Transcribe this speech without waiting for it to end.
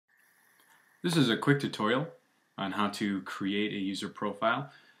This is a quick tutorial on how to create a user profile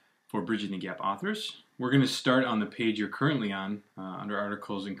for Bridging the Gap authors. We're going to start on the page you're currently on under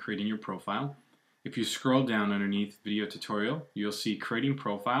articles and creating your profile. If you scroll down underneath video tutorial, you'll see creating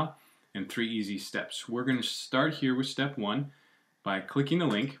profile and 3 easy steps. We're going to start here with step 1 by clicking the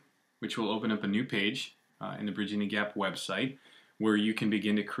link, which will open up a new page in the Bridging the Gap website where you can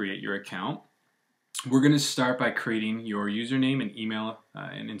begin to create your account. We're going to start by creating your username and email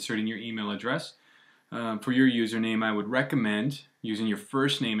and inserting your email address. For your username, I would recommend using your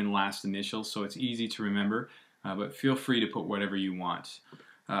first name and last initial so it's easy to remember, but feel free to put whatever you want.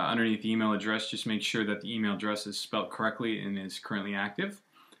 Underneath the email address, just make sure that the email address is spelled correctly and is currently active.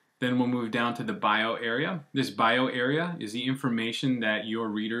 Then we'll move down to the bio area. This bio area is the information that your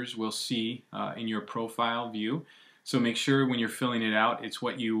readers will see in your profile view. So make sure when you're filling it out, it's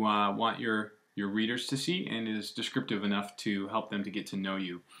what you want your readers to see and is descriptive enough to help them to get to know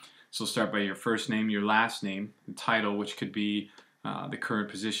you. So start by your first name, your last name, the title, which could be the current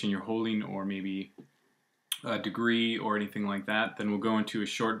position you're holding or maybe a degree or anything like that. Then we'll go into a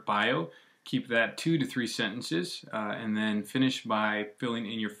short bio. Keep that 2 to 3 sentences and then finish by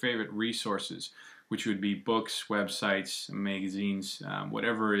filling in your favorite resources, which would be books, websites, magazines,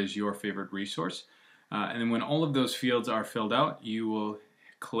 whatever is your favorite resource. And then when all of those fields are filled out, you will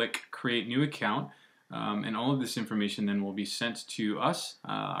click create new account, and all of this information then will be sent to us,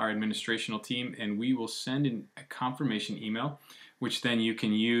 our administrational team, and we will send in a confirmation email, which then you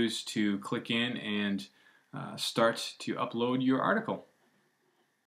can use to click in and start to upload your article.